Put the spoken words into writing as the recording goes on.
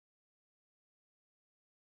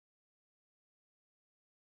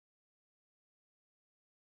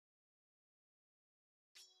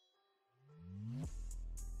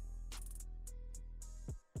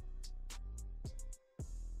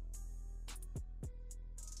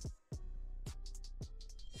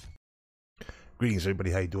Greetings, everybody.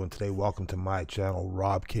 How you doing today? Welcome to my channel,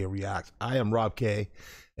 Robk Reacts. I am Robk,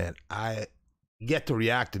 and I get to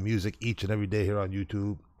react to music each and every day here on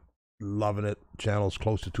YouTube. Loving it. Channel's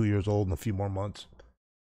close to 2 years old in a few more months.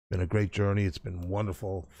 Been a great journey. It's been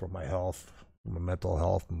wonderful for my health, for my mental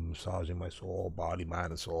health, massaging my soul, body, mind,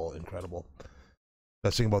 and soul. Incredible.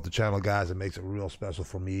 Best thing about the channel, guys, it makes it real special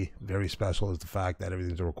for me. Very special is the fact that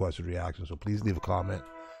everything's a requested reaction. So please leave a comment.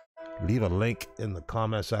 Leave a link in the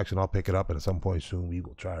comment section. I'll pick it up, and at some point soon we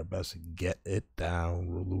will try our best to get it down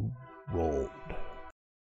rolled.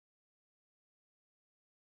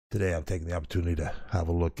 Today I'm taking the opportunity to have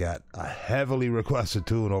a look at a heavily requested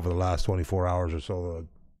tune over the last 24 hours or so,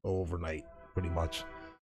 overnight pretty much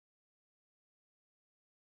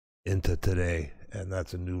into today, and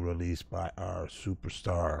that's a new release by our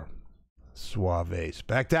superstar suave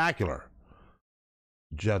spectacular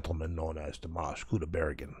gentleman known as Dimash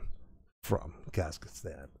Kudaibergen from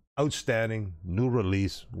Kazakhstan. Outstanding new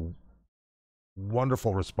release,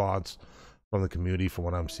 wonderful response from the community from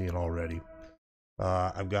what I'm seeing already.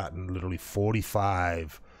 I've gotten literally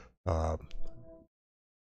 45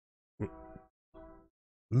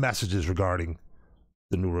 messages regarding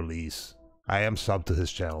the new release. I am subbed to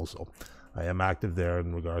his channel, so I am active there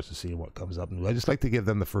in regards to seeing what comes up new. I just like to give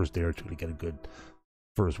them the first day or two to get a good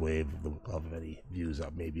first wave of any views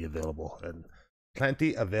that may be available, and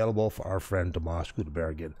plenty available for our friend Dimash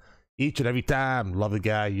Kudaibergen each and every time. Love the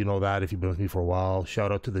guy, you know that if you've been with me for a while.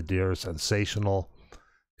 Shout out to the dear sensational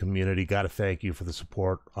community. Gotta thank you for the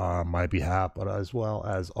support on my behalf, but as well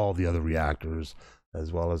as all the other reactors,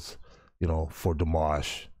 as well as, you know, for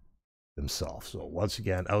Dimash himself. So once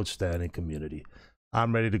again, outstanding community.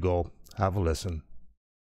 I'm ready to go. Have a listen.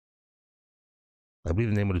 I believe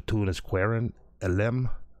the name of the tune is Qairan Elim.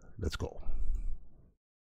 Let's go.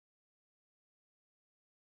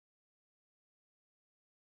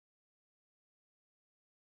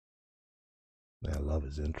 Man, I love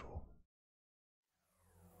his intro.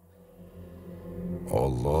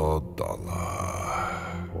 Allah dala.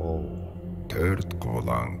 Төрт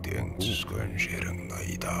қолаң тең түскен жерің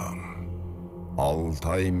найдам.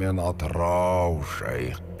 Алтай мен Атырау,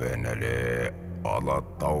 Жайық пен Іле,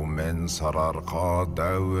 Алатау мен Сарыарқа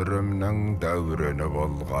дәуірімнің дәурені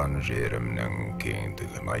болған жерімнің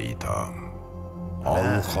кеңдігін айтам.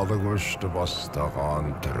 Алқалы көшті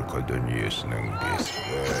бастаған түркі дүниесінің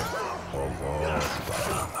бесігі,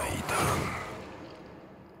 ұлықтарын айтам.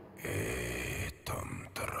 Тым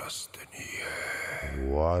тырыс дүние.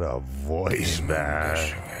 What a voice, man.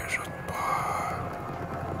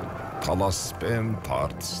 Талас пен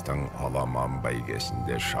тартыстың аламан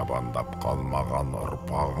бәйгесінде шабандап қалмаған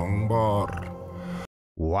ұрпағың бар.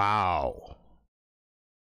 Wow.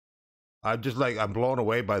 I'm blown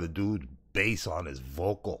away by the dude's bass on his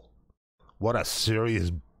vocal. What a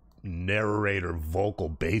serious narrator vocal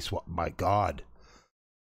bass. My God.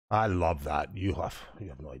 I love that. You have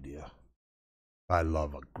no idea. I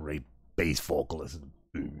love a great bass vocalist.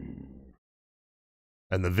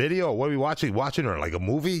 And the video, what are we watching? Watching her like a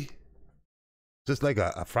movie? Just like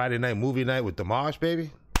a Friday night movie night with Dimash,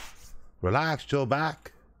 baby. Relax, chill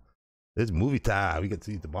back. It's movie time. We get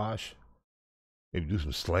to see Dimash. Maybe do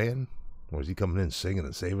some slaying. Or is he coming in singing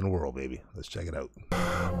and saving the world, baby? Let's check it out.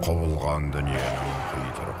 Құбылған дүниенің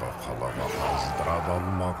құйдырғы қалама аздыра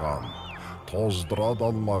алмаған, тоздыра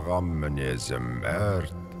алмаған мінезім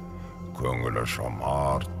мәрт, көңілі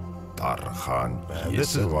жомарт, тархан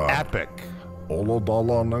киесі бар. Epic. Ұлы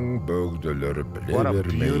даланың бөгделері біле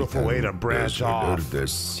бермейтін, өзгелерді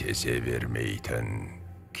сезе бермейтін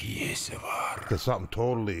киесі бар. There's something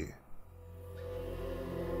totally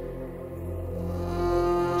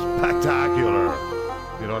spectacular.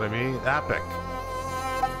 You know what I mean? Epic.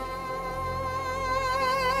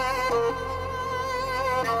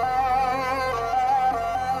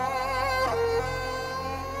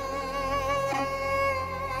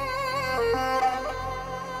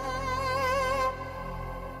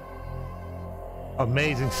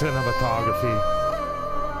 Amazing cinematography,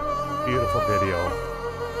 beautiful video,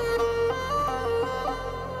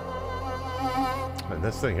 and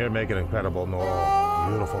this thing here making incredible noise,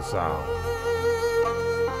 beautiful sound.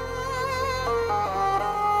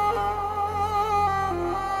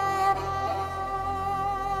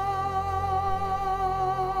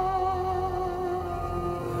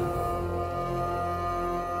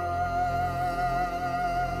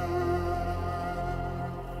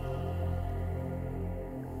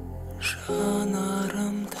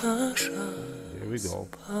 Here we go.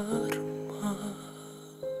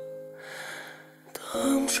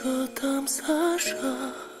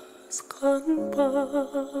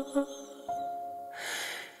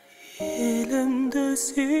 Elimde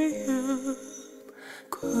siyip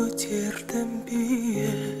көтердім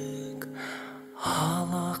биік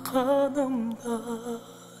алақанымда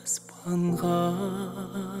аспанға.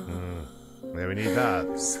 Maybe need that.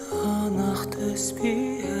 Сынақ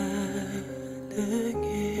түспей әліңе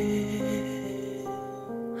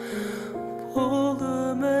бұл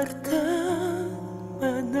өмірдің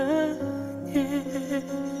мәніне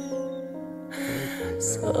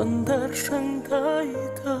сандар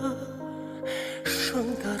шыңдайды,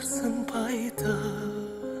 шыңдар сынбайды,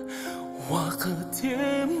 уақыт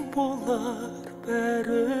ем болар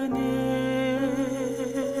бәріне.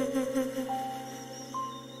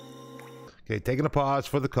 Okay, taking a pause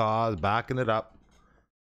for the cause, backing it up.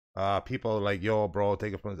 People are like, yo, bro,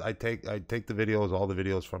 take it from. I take the videos, all the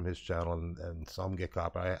videos from his channel, and some get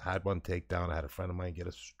caught. I had one takedown. I had a friend of mine get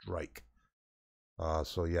a strike.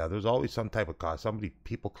 So yeah, there's always some type of cause.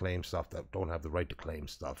 People claim stuff that don't have the right to claim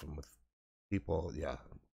stuff, and with people, yeah,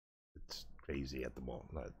 it's crazy at the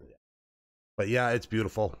moment. But yeah, it's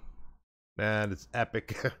beautiful, man. It's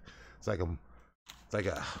epic. It's like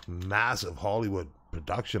a massive Hollywood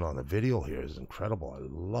production on the video here. Is incredible. I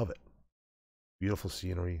love it. Beautiful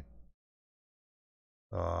scenery.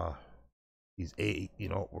 He's you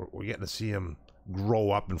know, we're getting to see him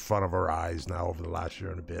grow up in front of our eyes now over the last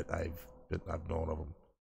year and a bit. I've known of him.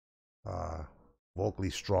 Vocally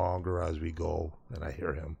stronger as we go, and I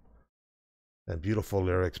hear him. And beautiful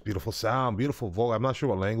lyrics, beautiful sound, beautiful vocal. I'm not sure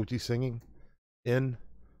what language he's singing in.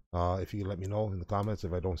 If you can let me know in the comments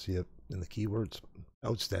if I don't see it in the keywords.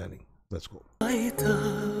 Outstanding. Let's go.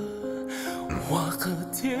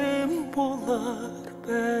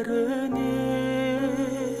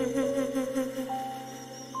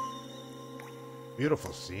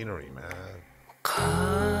 Beautiful scenery, man.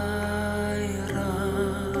 Qairan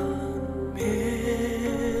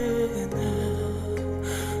Elim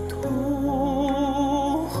tuğan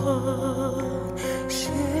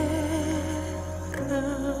şehrim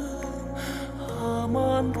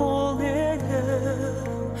aman bol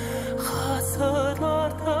elim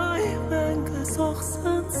hasırlarday мәңгі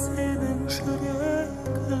соқсын сенің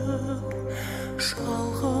жүрегің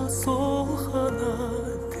жалғыз сол ғана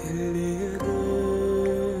тілерім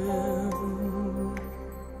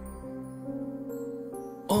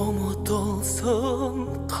ұмытылсын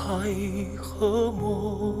қайғы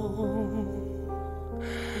мұң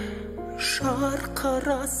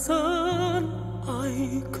жарқырасын ай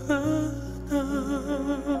күнім.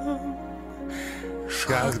 This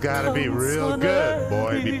guy's gotta be real good,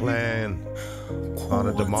 boy, be playing on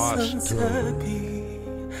a Dimash tune.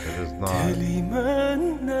 It is not Igor.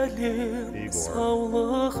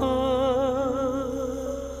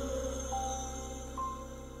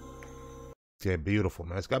 Yeah, beautiful,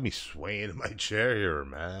 man. It's got me swaying in my chair here,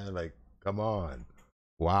 man. Like, come on.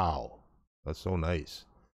 Wow. That's so nice.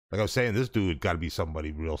 Like I was saying, this dude got to be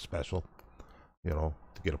somebody real special, you know,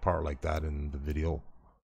 to get a part like that in the video.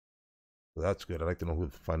 So that's good. I'd like to know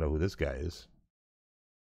find out who this guy is.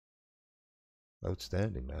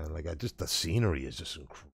 Outstanding, man. Like, just the scenery is just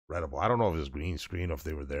incredible. I don't know if it's green screen or if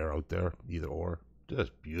they were there out there, either or.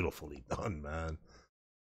 Just beautifully done, man.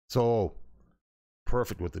 So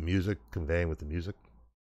perfect with the music, conveying with the music.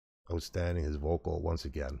 Outstanding. His vocal once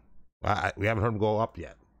again. We haven't heard him go up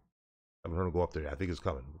yet. I haven't heard him go up there yet. I think it's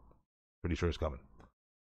coming. Pretty sure it's coming.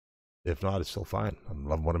 If not, it's still fine. I'm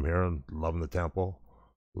loving what I'm hearing. Loving the tempo.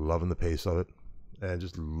 Loving the pace of it, and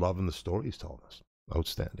just loving the story he's telling us.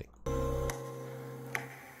 Outstanding.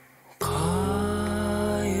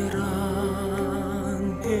 Qairan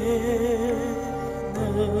Elim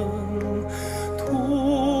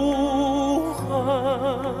tuğan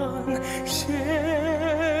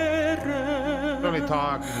şehrim Really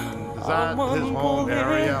talking. Is that his home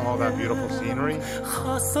area? All that beautiful scenery?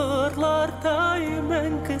 Hasırlarday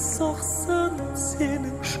мәңгі соқсын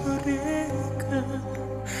сенің жүрегің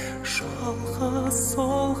жалғыз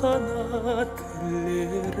сол ғана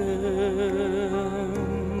тілерім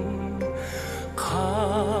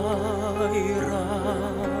Qairan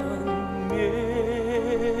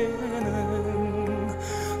менің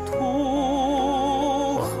туған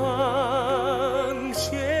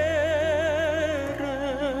жерім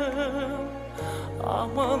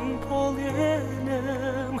аман бол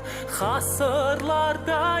елім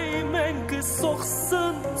ғасырлардай мәңгі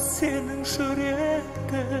соқсын сенің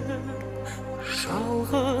жүрегің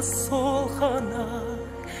жалғыз сол ғана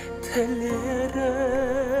тілерім.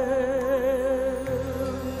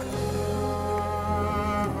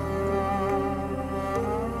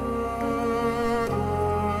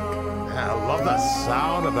 I love the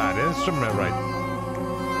sound of that instrument right.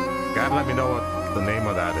 Gotta let me know what the name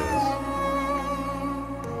of that is.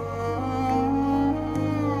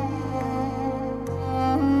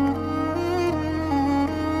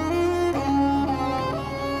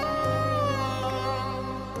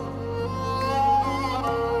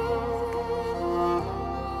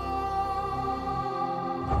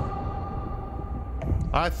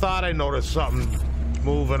 I thought I noticed something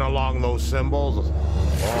moving along those symbols.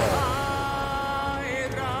 Oh.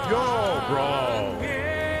 Yo, bro.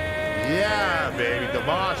 Yeah, baby.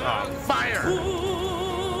 Dimash on fire.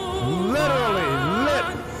 Literally lit.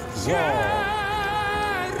 Whoa.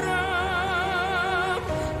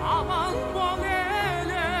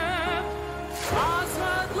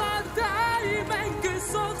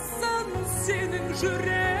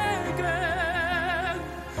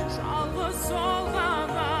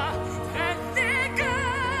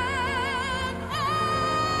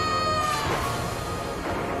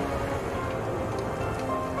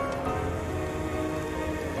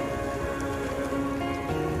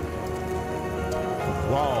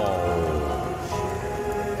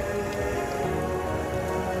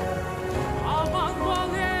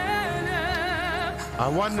 I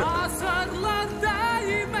wonder.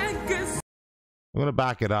 I'm gonna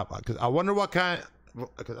back it up because I wonder what kind.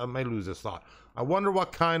 Because I may lose this thought. I wonder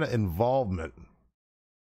what kind of involvement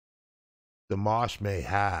Dimash may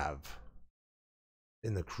have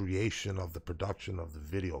in the creation of the production of the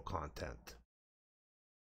video content.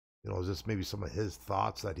 You know, is this maybe some of his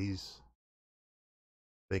thoughts that he's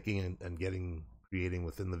thinking and creating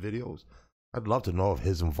within the videos? I'd love to know of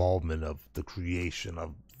his involvement of the creation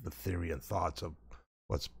of the theory and thoughts of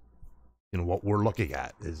what's, you know, what we're looking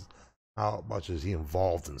at. Is how much is he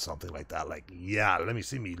involved in something like that? Like, yeah, let me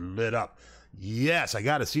see me lit up. Yes, I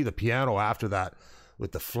got to see the piano after that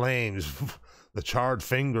with the flames, the charred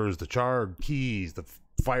fingers, the charred keys, the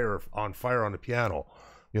fire on the piano.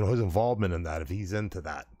 You know, his involvement in that, if he's into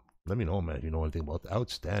that. Let me know, man, if you know anything about that.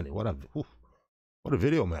 Outstanding. What a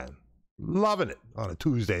video, man. Loving it on a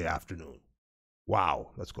Tuesday afternoon. Wow,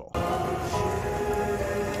 let's go.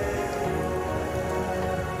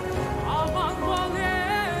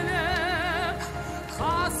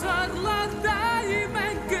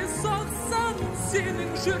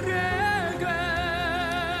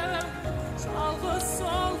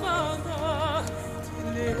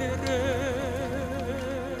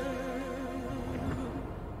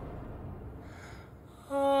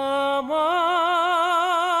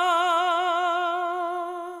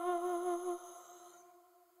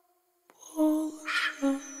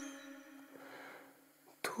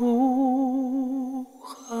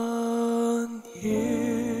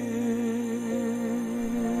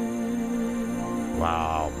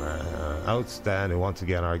 Outstanding. Once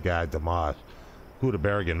again, our guy Dimash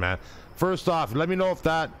Kudaibergen, man. First off, let me know if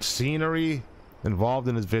that scenery involved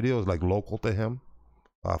in his video is like local to him,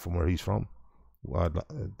 from where he's from. Well,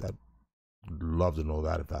 I'd love to know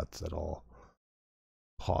that, if that's at all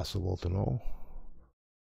possible to know.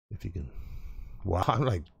 If you can. Wow, I'm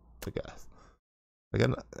like,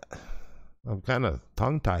 again, I'm kind of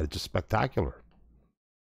tongue-tied. It's just spectacular,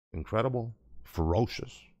 incredible,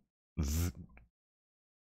 ferocious,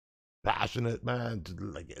 passionate, man,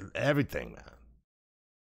 like everything, man.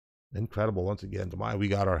 Incredible. Once again, Dimash, we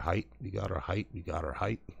got our height,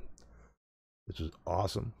 which is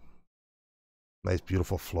awesome. Nice,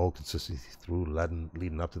 beautiful flow, consistency through,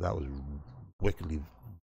 leading up to that was wickedly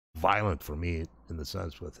violent for me, in the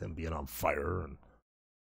sense with him being on fire and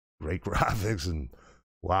great graphics, and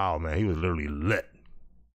wow, man, he was literally lit.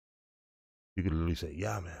 You could literally say,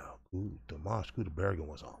 yeah, man, Dimash Kudaibergen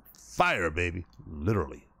was on fire, baby,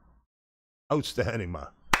 literally. Outstanding, man.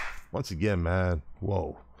 Once again, man.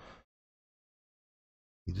 Whoa.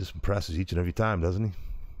 He just impresses each and every time, doesn't he?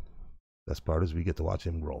 Best part is we get to watch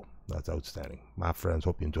him grow. That's outstanding. My friends,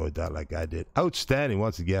 hope you enjoyed that like I did. Outstanding.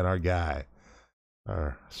 Once again, our guy,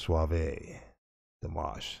 our suave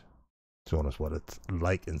Dimash, showing us what it's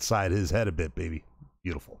like inside his head a bit, baby.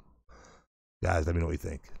 Beautiful. Guys, let me know what you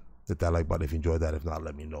think. Hit that like button if you enjoyed that. If not,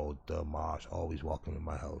 let me know. Dimash, always welcome in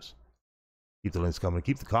my house. Keep the links coming.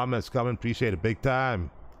 Keep the comments coming. Appreciate it big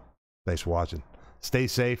time. Thanks for watching. Stay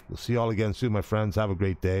safe. We'll see you all again soon, my friends. Have a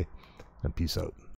great day, and peace out.